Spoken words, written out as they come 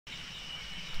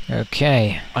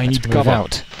Okay, I let's need move cover.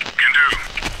 out.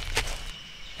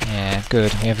 Yeah,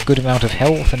 good. We have a good amount of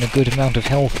health and a good amount of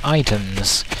health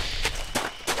items.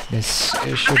 This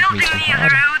shouldn't be too near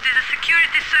hard. the road is a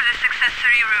security service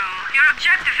accessory room. Your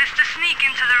objective is to sneak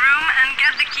into the room and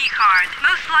get the key card.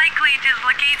 Most likely it is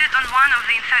located on one of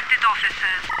the infected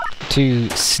offices. To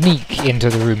sneak into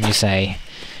the room, you say?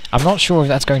 I'm not sure if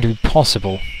that's going to be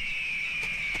possible.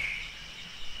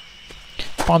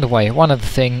 By the way, one other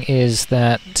thing is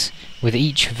that with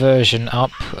each version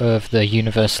up of the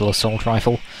Universal Assault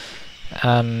Rifle,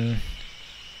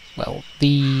 well,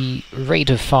 the rate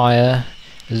of fire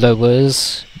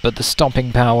lowers, but the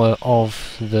stopping power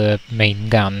of the main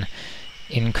gun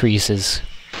increases,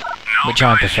 which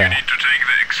I prefer. You need to take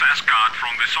the access card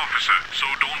from this officer, so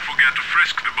don't forget to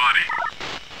frisk the body.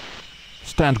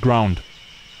 Stand ground.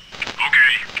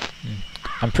 Okay.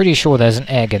 I'm pretty sure there's an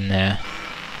egg in there.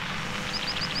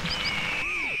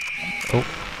 Oh.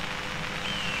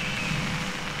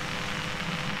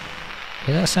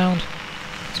 Hear that sound?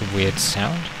 It's a weird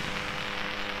sound.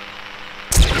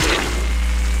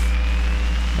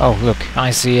 Oh, look,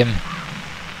 I see him.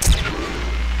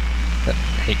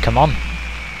 Hey, come on.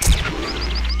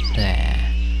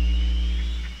 There.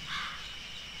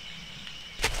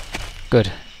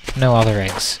 Good. No other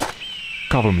eggs.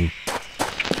 Cover me.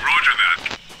 Roger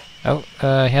that. Oh,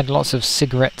 he had lots of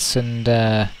cigarettes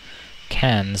and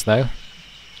cans, though.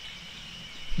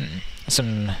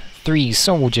 Some 3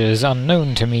 soldiers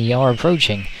unknown to me are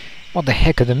approaching. What the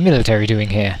heck are the military doing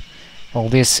here? Well,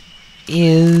 this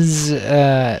is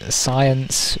a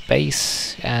science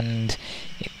base, and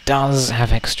it does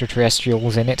have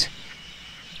extraterrestrials in it.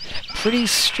 Pretty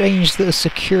strange that a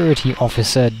security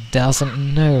officer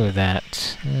doesn't know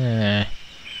that. A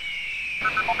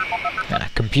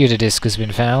computer disk has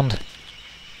been found.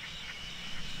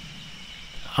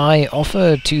 I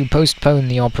offer to postpone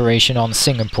the operation on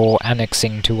Singapore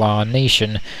annexing to our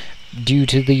nation due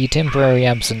to the temporary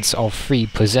absence of free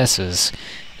possessors.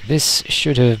 This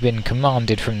should have been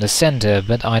commanded from the center,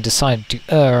 but I decided to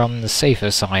err on the safer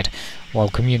side, while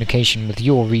communication with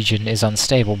your region is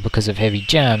unstable because of heavy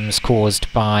jams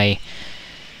caused by...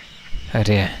 Oh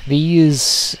dear.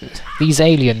 These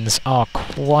aliens are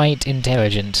quite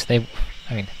intelligent. I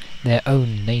mean, their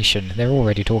own nation. They're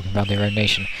already talking about their own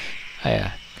nation.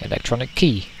 Electronic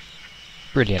key.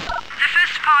 Brilliant. The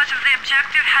first part of the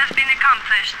objective has been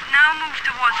accomplished. Now move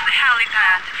towards the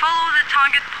helipad. Follow the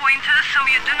target pointer so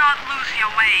you do not lose your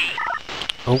way.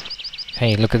 Oh,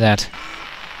 hey, look at that.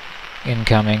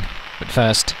 Incoming. But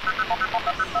first,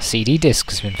 CD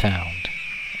disk has been found.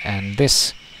 And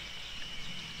this...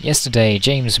 Yesterday,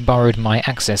 James borrowed my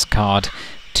access card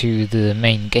to the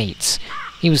main gates.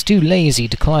 He was too lazy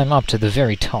to climb up to the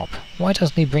very top. Why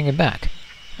doesn't he bring it back?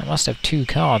 I must have 2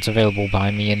 cards available by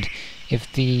me, and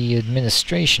if the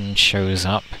administration shows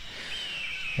up...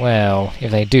 Well,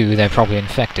 if they do, they're probably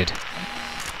infected.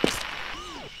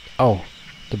 Oh,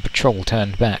 the patrol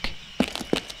turned back.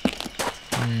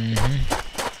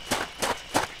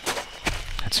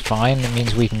 That's fine, it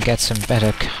means we can get some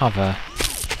better cover.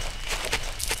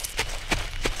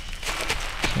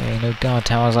 Okay, no guard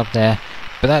towers up there.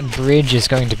 But that bridge is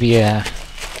going to be a...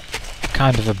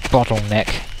 kind of a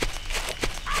bottleneck.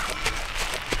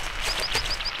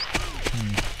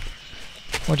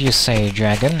 What do you say,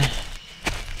 Dragon?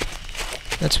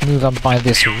 Let's move up by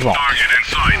this rock.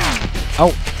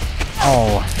 Oh!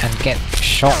 Oh, and get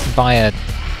shot by a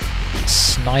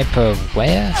sniper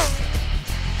where?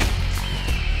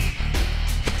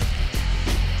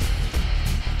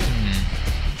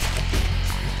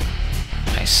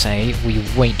 I say we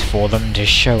wait for them to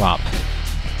show up.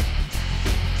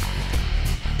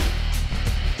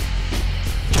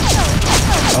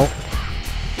 Oh.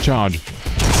 Charge.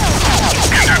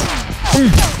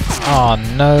 Oh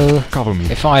no. Cover me.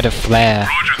 If I had a flare.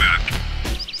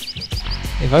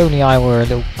 If only I were a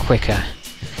little quicker.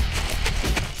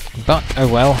 But, oh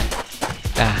well.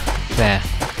 Ah, there.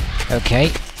 Okay.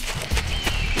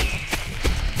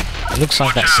 It looks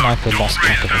like that sniper lost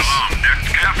track of us.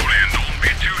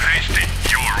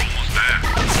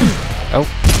 Oh.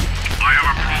 I have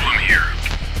a problem here.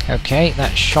 Okay,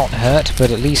 that shot hurt,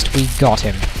 but at least we got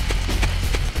him.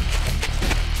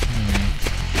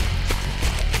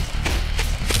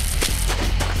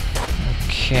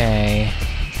 Okay.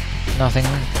 Nothing.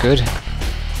 Good.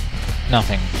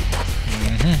 Nothing.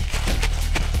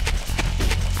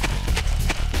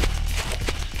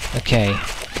 Okay.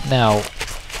 Now...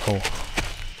 Oh.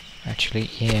 Actually,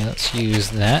 yeah, let's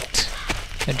use that.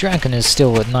 The dragon is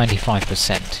still at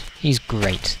 95%. He's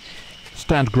great.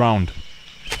 Stand ground.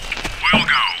 We'll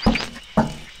go.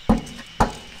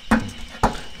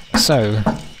 So,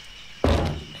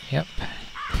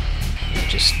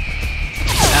 just...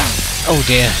 oh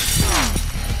dear.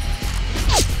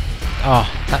 Oh,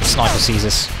 that sniper sees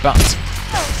us, but...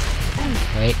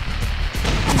 wait.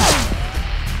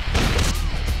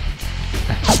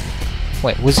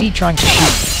 Wait, was he trying to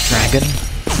shoot Dragon?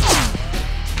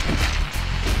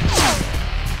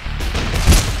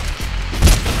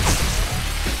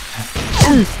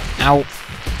 Ow!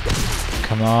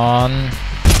 Come on.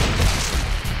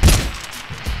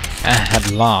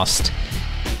 At last.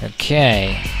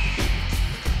 Okay.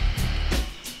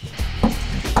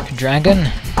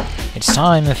 Dragon, it's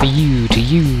time for you to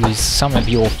use some of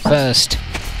your first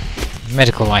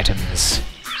medical items.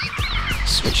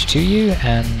 Switch to you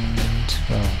and...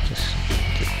 well, just...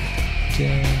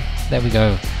 there we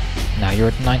go. Now you're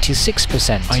at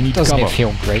 96%. I need Doesn't cover. it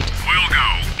feel great? We'll go.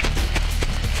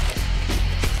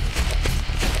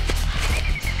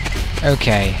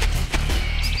 Okay.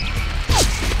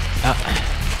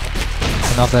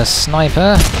 Another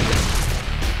sniper.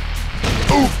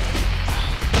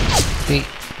 The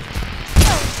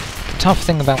tough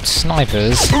thing about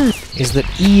snipers is that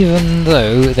even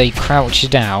though they crouch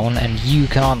down and you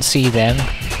can't see them,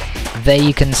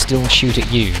 they can still shoot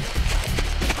at you.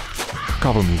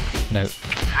 Cover me. No. Roger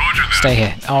that. Stay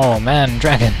here. Oh man,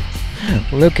 Dragon.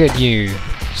 Look at you.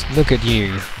 Just look at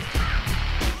you.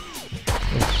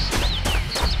 Oops.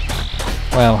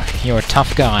 Well, you're a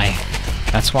tough guy.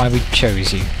 That's why we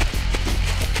chose you.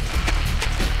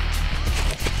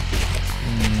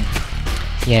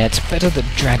 Yeah, it's better that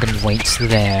Dragon waits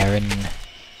there in...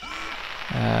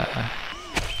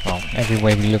 well, every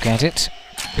way we look at it.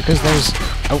 Because there's...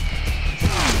 oh!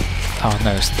 Oh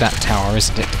no, it's that tower,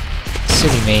 isn't it?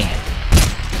 Silly me.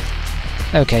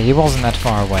 Okay, he wasn't that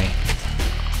far away.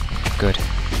 Good.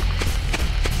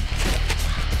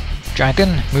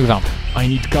 Dragon, move up. I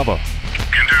need cover.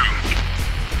 Can do.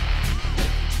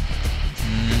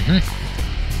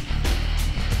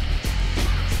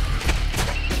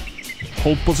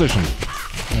 Hold position.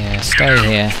 Yeah, stay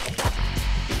here.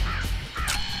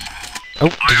 Oh,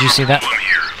 did you see that? One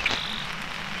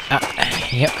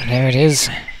here. Yep, there it is.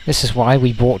 This is why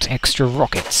we bought extra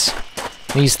rockets.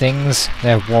 These things,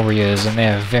 they're warriors and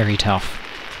they're very tough.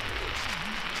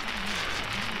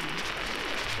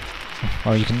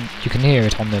 Well, you can hear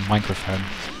it on the microphone.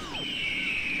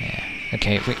 Yeah.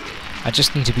 Okay, wait. I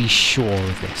just need to be sure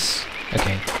of this.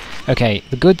 Okay. Okay,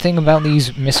 the good thing about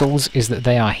these missiles is that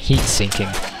they are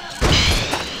heat-seeking.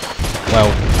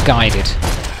 Well, guided.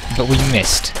 But we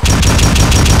missed.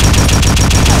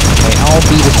 Okay, I'll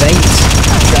be the bait.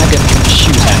 Dragon can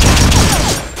shoot at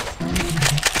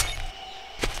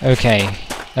it. Okay,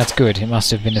 that's good. It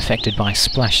must have been affected by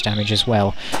splash damage as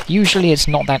well. Usually it's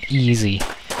not that easy.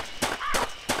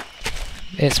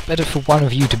 It's better for one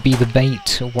of you to be the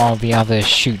bait while the other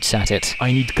shoots at it.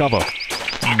 I need cover.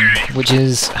 Which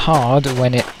is hard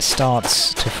when it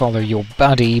starts to follow your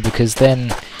buddy, because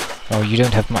then, well, you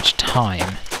don't have much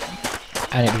time.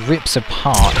 And it rips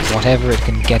apart whatever it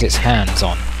can get its hands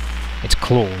on. Its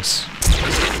claws.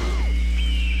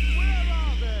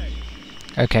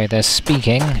 Okay, they're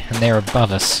speaking, and they're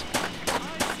above us.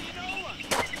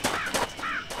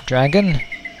 Dragon,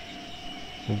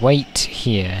 wait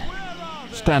here.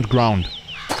 Stand ground.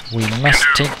 We must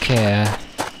take care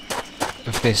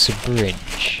of this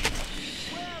bridge.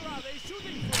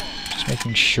 Just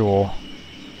making sure.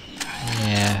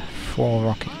 Yeah, 4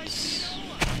 rockets.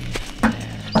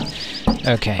 5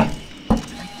 there. Okay.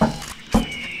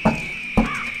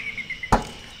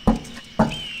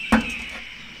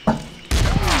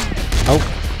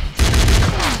 Oh.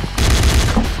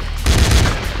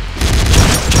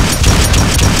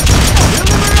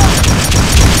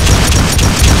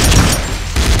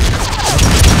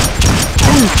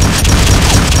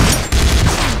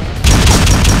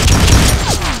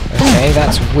 Okay,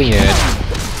 that's weird.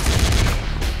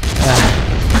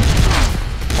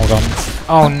 Hold on.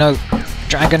 Oh no!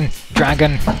 Dragon!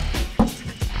 Dragon!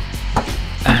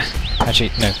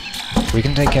 Actually, no. We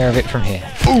can take care of it from here.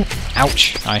 Ooh!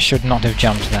 Ouch! I should not have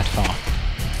jumped that far.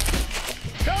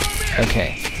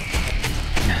 Okay.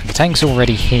 The tank's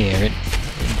already here. It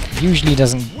usually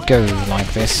doesn't go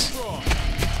like this.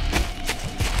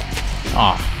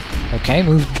 Ah. Okay,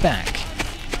 move back.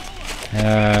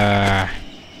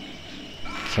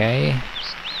 Okay.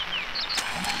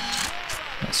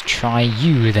 Let's try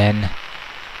you then.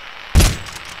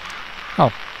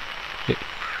 Oh.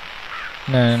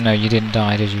 No, you didn't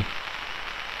die, did you?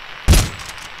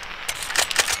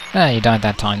 Ah, you died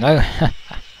that time though.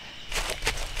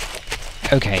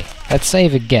 Okay, let's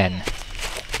save again.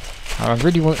 I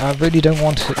really don't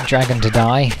want Dragon to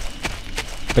die.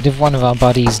 But if one of our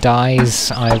buddies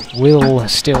dies, I will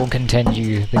still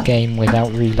continue the game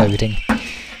without reloading.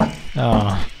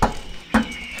 Ah,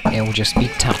 it will just be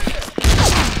tough.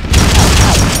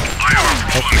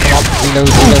 Oh, come on, reload,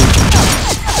 reload.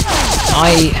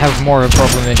 I have more of a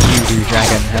problem than you do,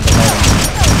 Dragon, at the moment.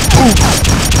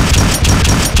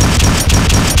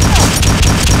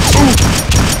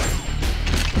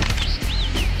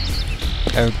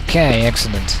 Okay,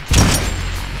 excellent.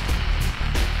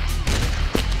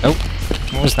 Oh,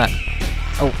 what was that?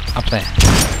 Oh, up there.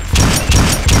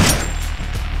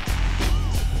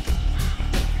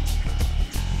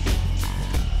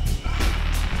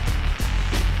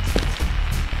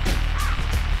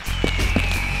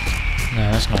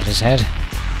 No, that's not his head.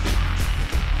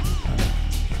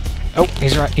 Oh,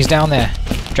 he's right. He's down there.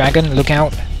 Dragon, look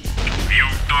out.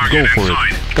 Go for it.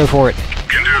 Go for it.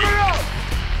 Can do.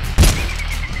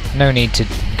 No need to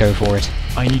go for it.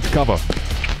 I need cover.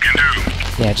 Can do.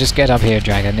 Yeah, just get up here,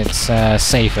 Dragon. It's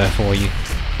safer for you.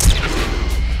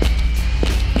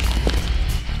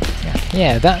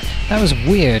 Yeah, that was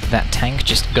weird, that tank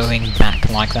just going back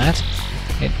like that.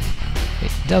 It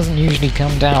doesn't usually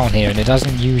come down here, and it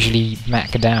doesn't usually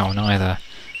back down either.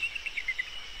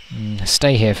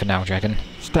 Stay here for now, Dragon.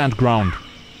 Stand ground.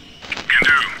 Can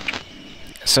do.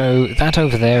 So that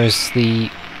over there is the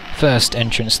first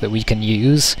entrance that we can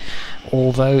use,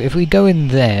 although if we go in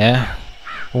there,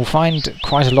 we'll find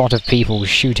quite a lot of people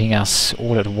shooting us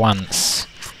all at once.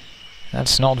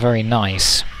 That's not very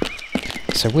nice.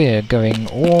 So we're going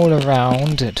all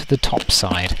around to the top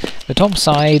side. The top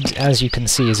side, as you can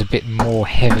see, is a bit more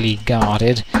heavily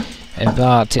guarded,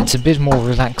 but it's a bit more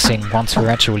relaxing once we're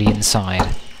actually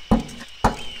inside.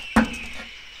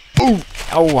 Ooh!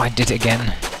 Oh, I did it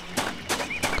again.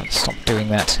 Gotta stop doing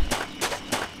that.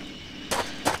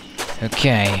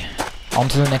 Okay, on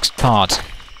to the next part.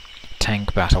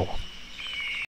 Tank battle.